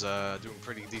Amps is doing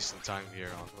pretty decent time here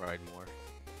on Ride More.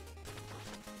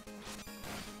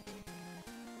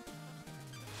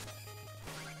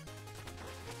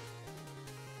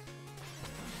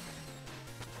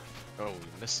 Oh,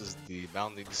 he misses the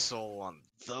Bounding Soul on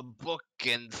the book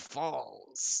and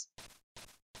falls.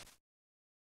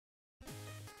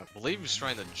 I believe he was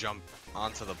trying to jump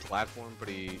onto the platform, but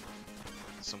he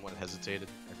somewhat hesitated,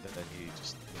 and then he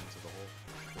just went into the hole,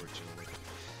 fortunately.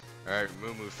 Alright,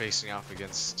 Moo facing off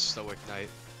against Stoic Knight.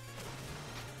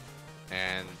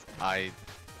 And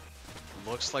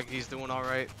looks like he's doing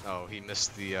alright. Oh, he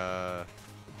missed the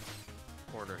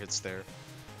corner hits there.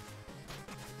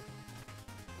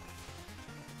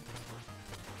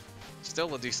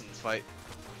 Still a decent fight.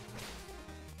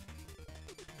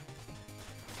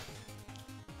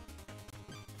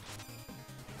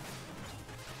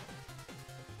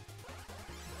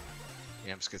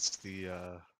 Amps gets the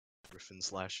Griffin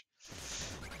Slash.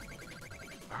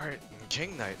 Alright,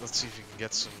 King Knight, let's see if you can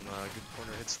get some good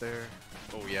corner hits there.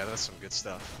 Oh yeah, that's some good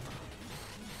stuff.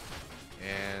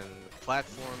 And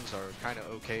platforms are kind of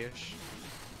okay-ish.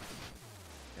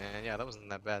 And yeah, that wasn't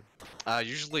that bad.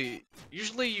 Usually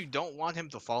you don't want him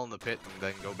to fall in the pit and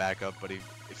then go back up, but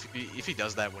if he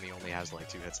does that when he only has like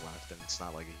 2 hits left, then it's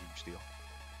not like a huge deal.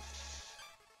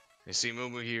 You see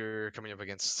Moo here coming up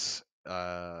against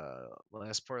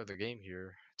last part of the game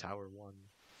here, Tower 1,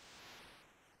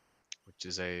 which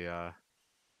is a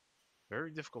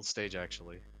very difficult stage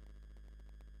actually.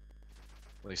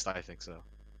 At least I think so.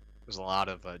 There's a lot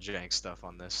of jank stuff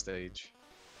on this stage.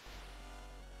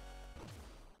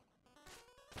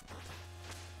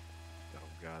 Oh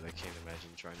god, I can't imagine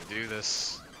trying to do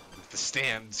this with the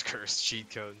stamped cursed cheat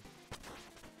code.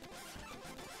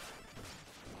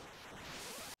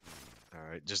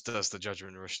 Alright, just does the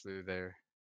Judgment Rush through there.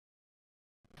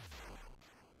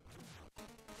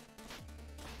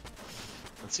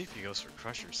 Let's see if he goes for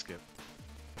Crusher Skip.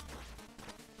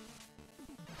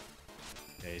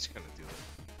 Yeah, he's gonna do it.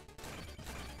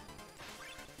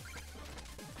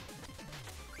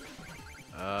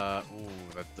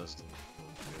 Ooh, that doesn't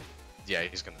look good. Yeah,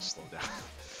 he's gonna slow down.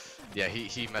 Yeah,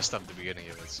 he messed up the beginning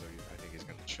of it, so I think he's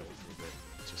gonna chill for a bit.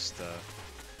 Just, gonna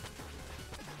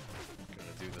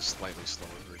do the slightly slower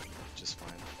version, which is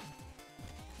fine.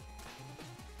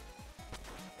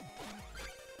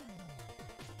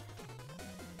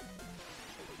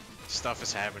 Stuff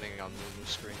is happening on Moo's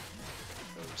screen.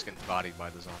 Oh, he's getting bodied by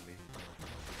the zombie.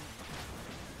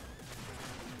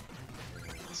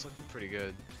 It's looking pretty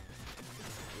good.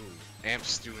 Ooh,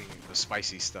 Amp's doing the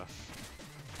spicy stuff,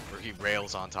 where he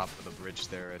rails on top of the bridge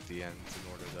there at the end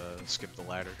in order to skip the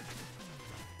ladder.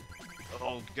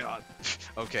 Oh god.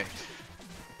 Okay.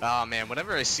 Ah man,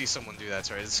 whenever I see someone do that,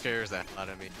 sorry, it scares that out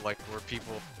of me. Like where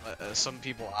people, some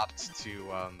people opt to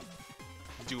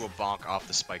do a bonk off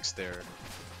the spikes there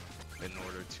in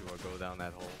order to go down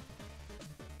that hole.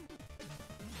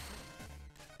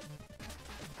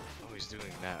 Oh, he's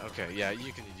doing that. Okay, yeah,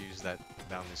 you can use that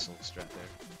bounding soul strat there.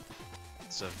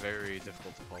 It's very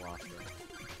difficult to pull off there.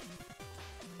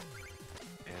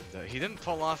 And he didn't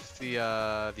pull off the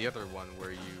other one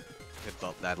where you hit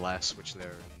that last switch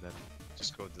there and then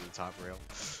just go to the top rail.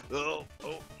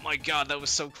 Oh my god, that was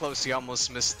so close. He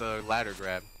almost missed the ladder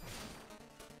grab.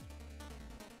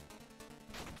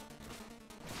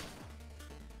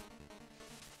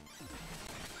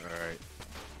 Alright.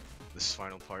 This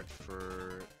final part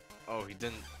for... Oh, he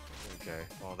didn't... Okay,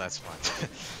 well that's fine.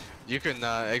 You can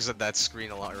exit that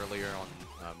screen a lot earlier on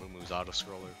MooMoo's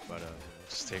auto-scroller, but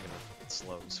just taking it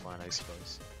slow is fine, I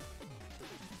suppose.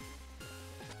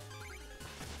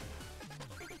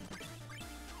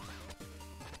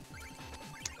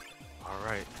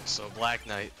 Alright, so Black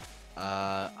Knight.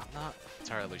 I'm not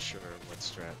entirely sure what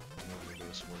strat Moo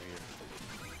goes for here.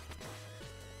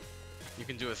 You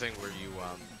can do a thing where you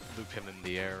loop him in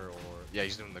the air, or... Yeah,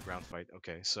 he's doing the ground fight.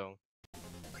 Okay, so...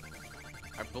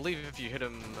 I believe if you hit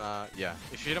him, yeah,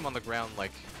 if you hit him on the ground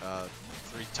like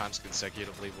 3 times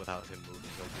consecutively without him moving,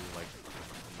 he'll do like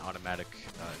an automatic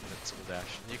invincible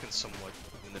dash. And you can somewhat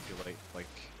manipulate like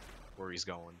where he's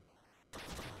going.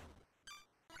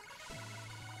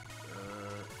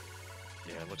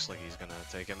 Yeah, it looks like he's gonna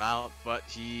take him out, but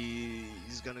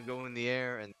he's gonna go in the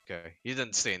air, and okay, he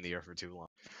didn't stay in the air for too long.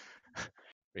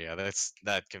 But yeah,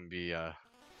 that can be a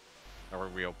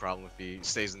real problem if he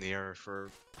stays in the air for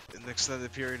an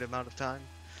extended period amount of time.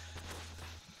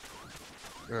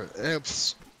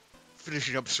 Amps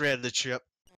finishing up stranded chip.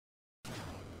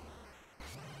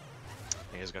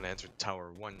 is going to enter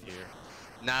Tower 1 here.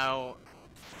 Now,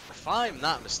 if I'm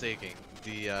not mistaken,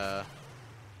 the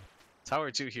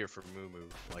Tower 2 here for Moo,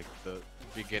 like the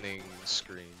beginning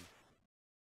screen,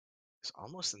 is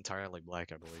almost entirely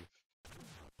black, I believe.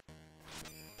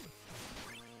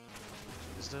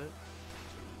 Is it?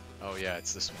 Oh yeah,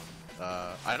 it's this one.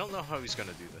 I don't know how he's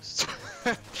gonna do this.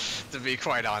 To be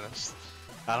quite honest.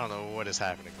 I don't know what is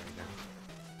happening right now.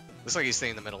 Looks like he's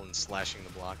staying in the middle and slashing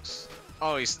the blocks.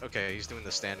 Oh, he's okay. He's doing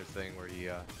the standard thing where he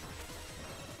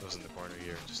goes in the corner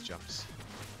here and just jumps.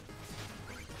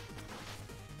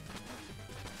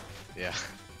 Yeah.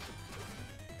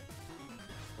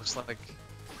 Looks like.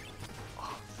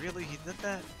 Oh, really? He did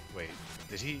that? Wait,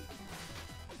 did he?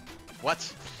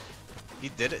 What? He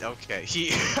did it? Okay.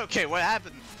 Okay, what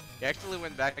happened? He actually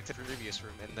went back to the previous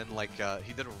room and then like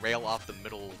he did a rail off the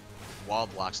middle wall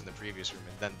blocks in the previous room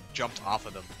and then jumped off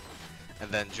of them and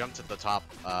then jumped to the top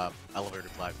elevator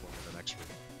platform in the next room.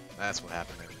 That's what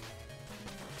happened there.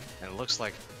 And it looks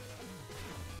like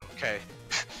okay.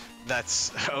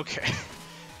 That's okay.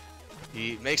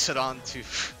 He makes it onto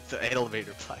the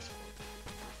elevator platform.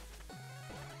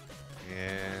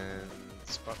 And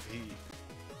okay,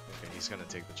 he's gonna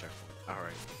take the checkpoint.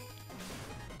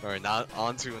 Alright, now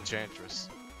on to Enchantress.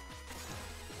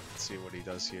 Let's see what he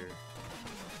does here.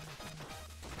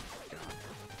 God.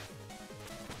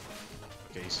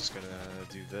 Okay, he's just gonna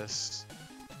do this.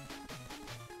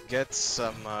 Get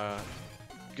some,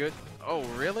 good... Oh,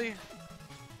 really?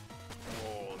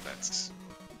 Oh, that's...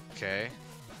 Okay.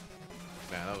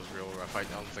 Man, that was real rough. I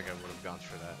don't think I would have gone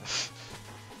for that.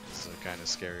 This is kind of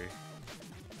scary.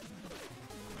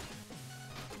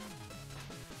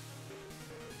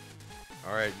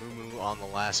 Alright, Moo on the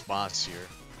last boss here.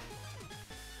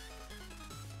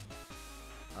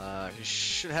 You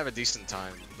should have a decent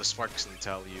time. The sparks can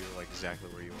tell you like exactly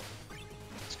where you are.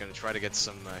 Just gonna try to get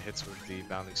some hits with the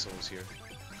bounding souls here.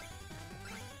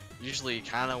 Usually you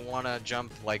kinda wanna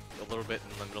jump like a little bit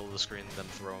in the middle of the screen and then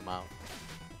throw them out.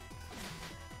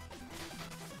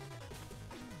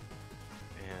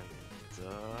 And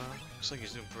looks like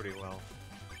he's doing pretty well.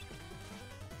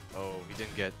 Oh, he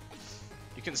didn't get...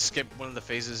 You can skip one of the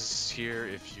phases here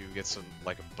if you get some,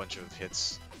 like, a bunch of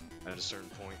hits at a certain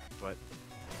point, but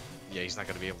yeah, he's not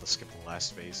going to be able to skip the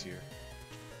last phase here.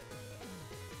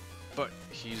 But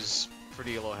he's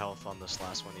pretty low health on this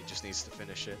last one, he just needs to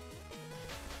finish it.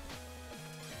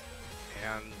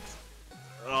 And,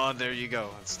 oh, there you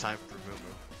go, it's time for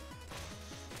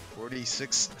Moo.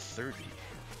 46-30.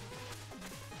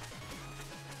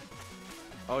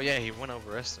 Oh yeah, he went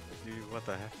over estimate, dude, what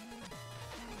the heck?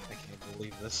 I can't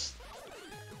believe this.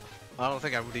 I don't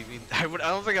think I would even. I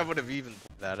don't think I would have even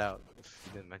put that out if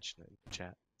you didn't mention it in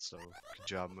chat. So good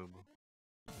job, Moo.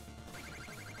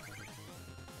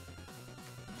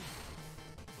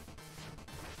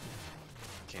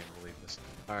 Can't believe this.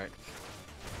 All right.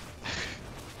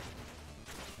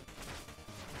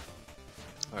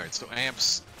 All right. So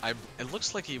Amps, it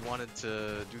looks like he wanted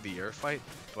to do the air fight,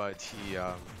 but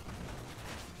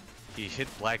he hit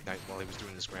Black Knight while he was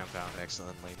doing his ground pound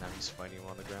accidentally. Now he's fighting him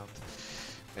on the ground.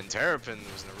 And Terrapin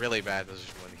was in a really bad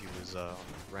position when he was on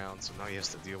the ground, so now he has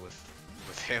to deal with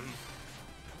him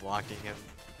blocking him.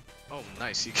 Oh,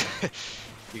 nice!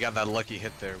 You got that lucky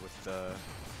hit there with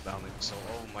bounding soul.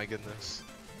 Oh my goodness!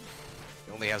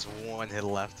 He only has one hit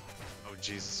left. Oh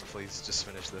Jesus! Please just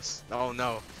finish this. Oh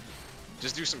no!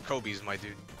 Just do some Kobe's, my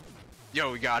dude.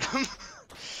 Yo, we got him.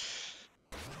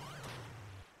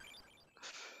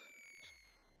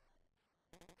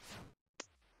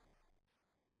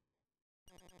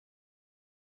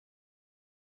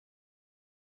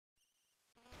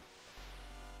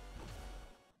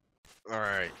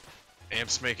 Alright,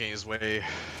 Amp's making his way to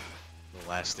the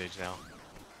last stage now.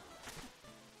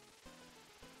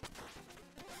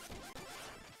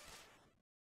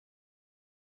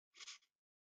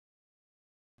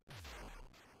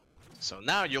 So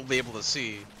now you'll be able to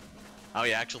see how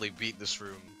you actually beat this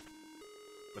room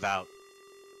without,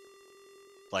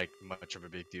 like, much of a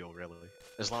big deal, really.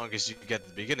 As long as you get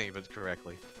the beginning of it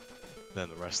correctly, then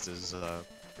the rest is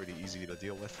pretty easy to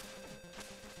deal with.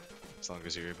 As long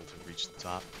as you're able to reach the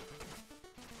top.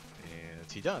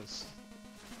 And he does.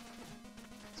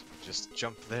 So just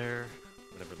jump there,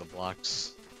 whenever the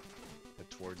blocks head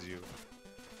towards you.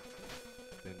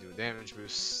 Then do a damage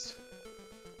boost.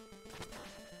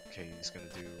 Okay, he's gonna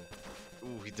do...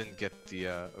 Ooh, he didn't get the...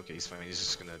 Okay, he's fine, he's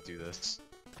just gonna do this.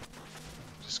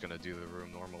 Just gonna do the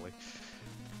room normally.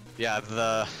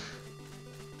 Yeah,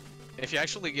 if you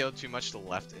actually go too much to the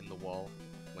left in the wall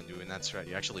when doing that strat,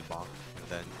 you actually bonk, and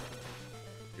then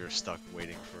you're stuck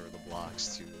waiting for the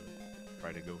blocks to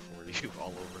try to go for you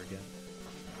all over again.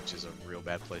 which is a real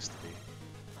bad place to be.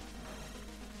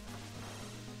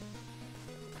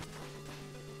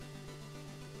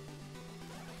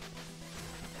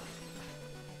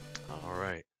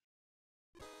 Alright.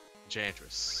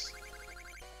 Enchantress.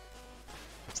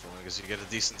 As long as you get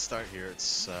a decent start here,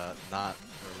 it's not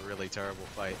a really terrible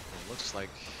fight. It looks like...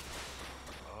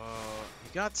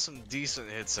 he got some decent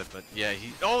hits at, but yeah,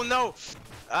 he... Oh no!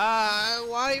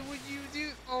 Why would you do...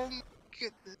 Oh my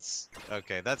goodness.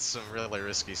 Okay, that's some really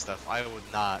risky stuff. I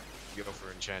would not go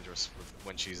for Enchantress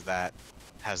when she's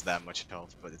has that much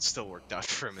health, but it still worked out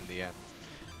for him in the end.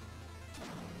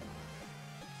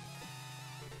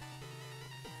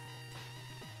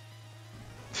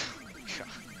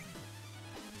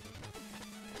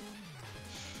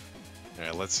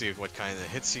 Alright, let's see what kind of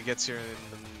hits he gets here in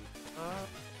the...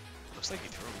 looks like he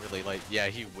threw them really light. Yeah,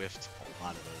 he whiffed a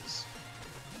lot of those.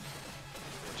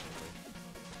 Unfortunately.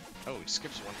 Oh, he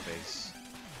skips one phase.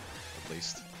 At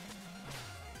least.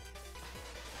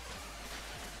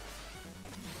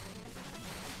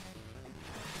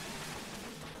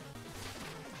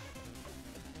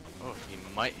 Oh,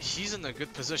 he's in a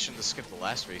good position to skip the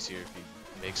last race here if he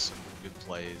makes some good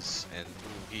plays. And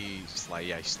ooh, he slashed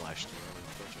through him,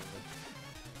 unfortunately.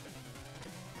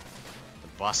 The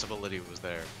possibility was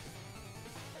there.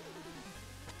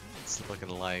 It's looking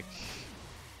like...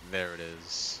 There it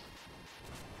is.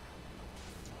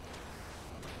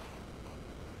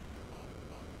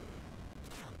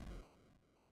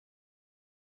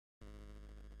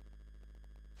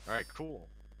 Alright, cool.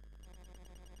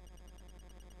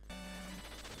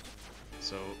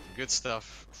 So, good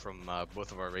stuff from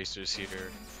both of our racers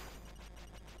here.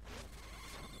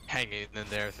 Hanging in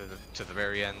there to the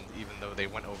very end, even though they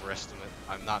went over estimate.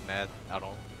 I'm not mad at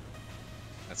all.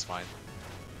 That's fine.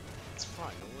 It's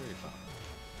fine, don't worry about it.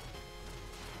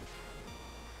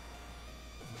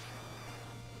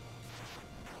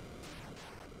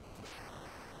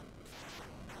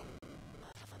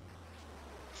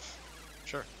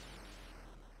 Sure.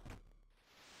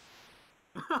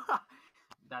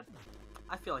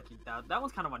 I feel like that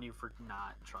one's kind of on you for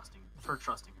not trusting her.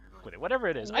 Like, Whatever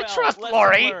it is, Well, I trust lesson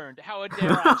Lori. learned. How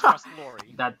dare I trust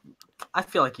Lori? I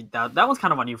feel like that one's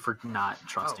kind of on you for not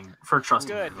trusting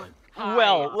Good. her. Like,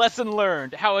 Well, lesson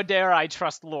learned. How dare I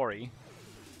trust Lori?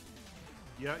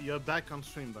 Yeah, you're back on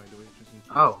stream, by the way. Just in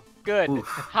case. oh, Good. Oof.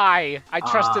 Hi, I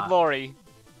trusted Lori.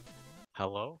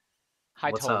 Hello?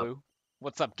 Hi, What's Tolu.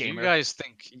 What's up, Do you gamer? guys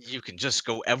think you can just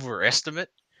go ever estimate?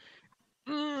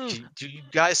 Do you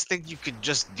guys think you could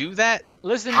just do that?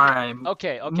 Listen. all right.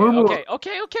 Okay.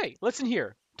 Listen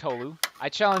here, Tolu. I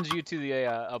challenge you to the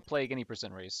a plague any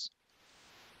percent race.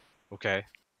 Okay.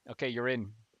 Okay, you're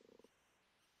in.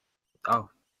 Oh,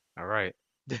 Alright.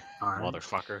 all right.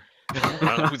 Motherfucker. I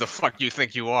don't know who the fuck you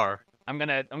think you are. I'm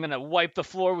gonna wipe the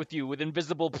floor with you with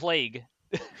invisible plague.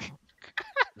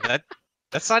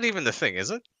 That's not even the thing,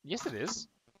 is it? Yes, it is.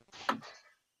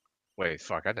 Wait,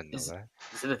 fuck, I didn't know Is- that.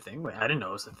 Is it a thing? Wait, I didn't know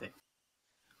it was a thing.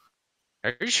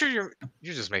 Are you sure you're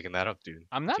just making that up, dude?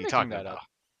 I'm not What are you making talking that about? up.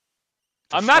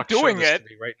 The I'm not fuck, show doing this it. to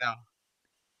me right now.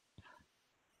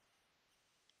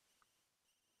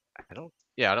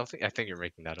 I think you're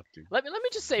making that up, dude. Let me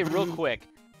just say real quick.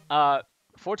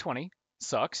 420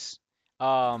 sucks.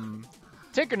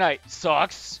 Tinker Knight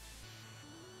sucks.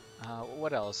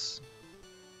 What else?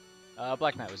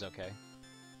 Black Knight was okay.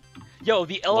 Yo,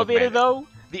 the elevator man. though.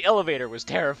 The elevator was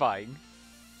terrifying.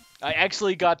 I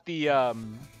actually got the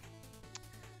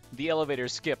elevator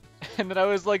skip, and then I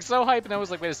was like so hyped, and I was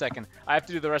like, wait a second, I have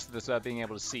to do the rest of this without being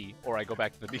able to see, or I go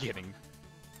back to the beginning.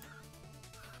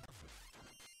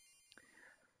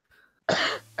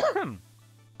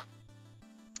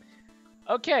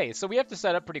 Okay, so we have to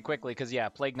set up pretty quickly because yeah,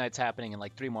 Plague Knight's happening in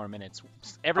like 3 more minutes.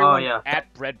 Everyone yeah.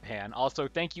 at Breadpan. Also,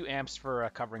 thank you Amps for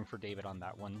covering for David on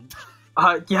that one.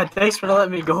 Yeah, thanks for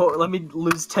letting me go. Let me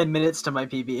lose 10 minutes to my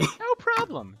PB. No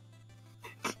problem.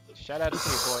 Shout out to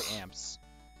your boy Amps.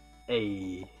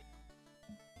 Hey,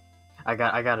 I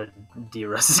got a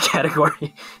D-Russ's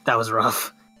category. That was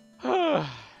rough. But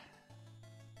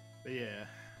yeah,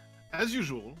 as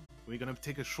usual, we're gonna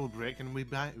take a short break and we'll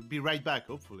be right back,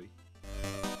 hopefully.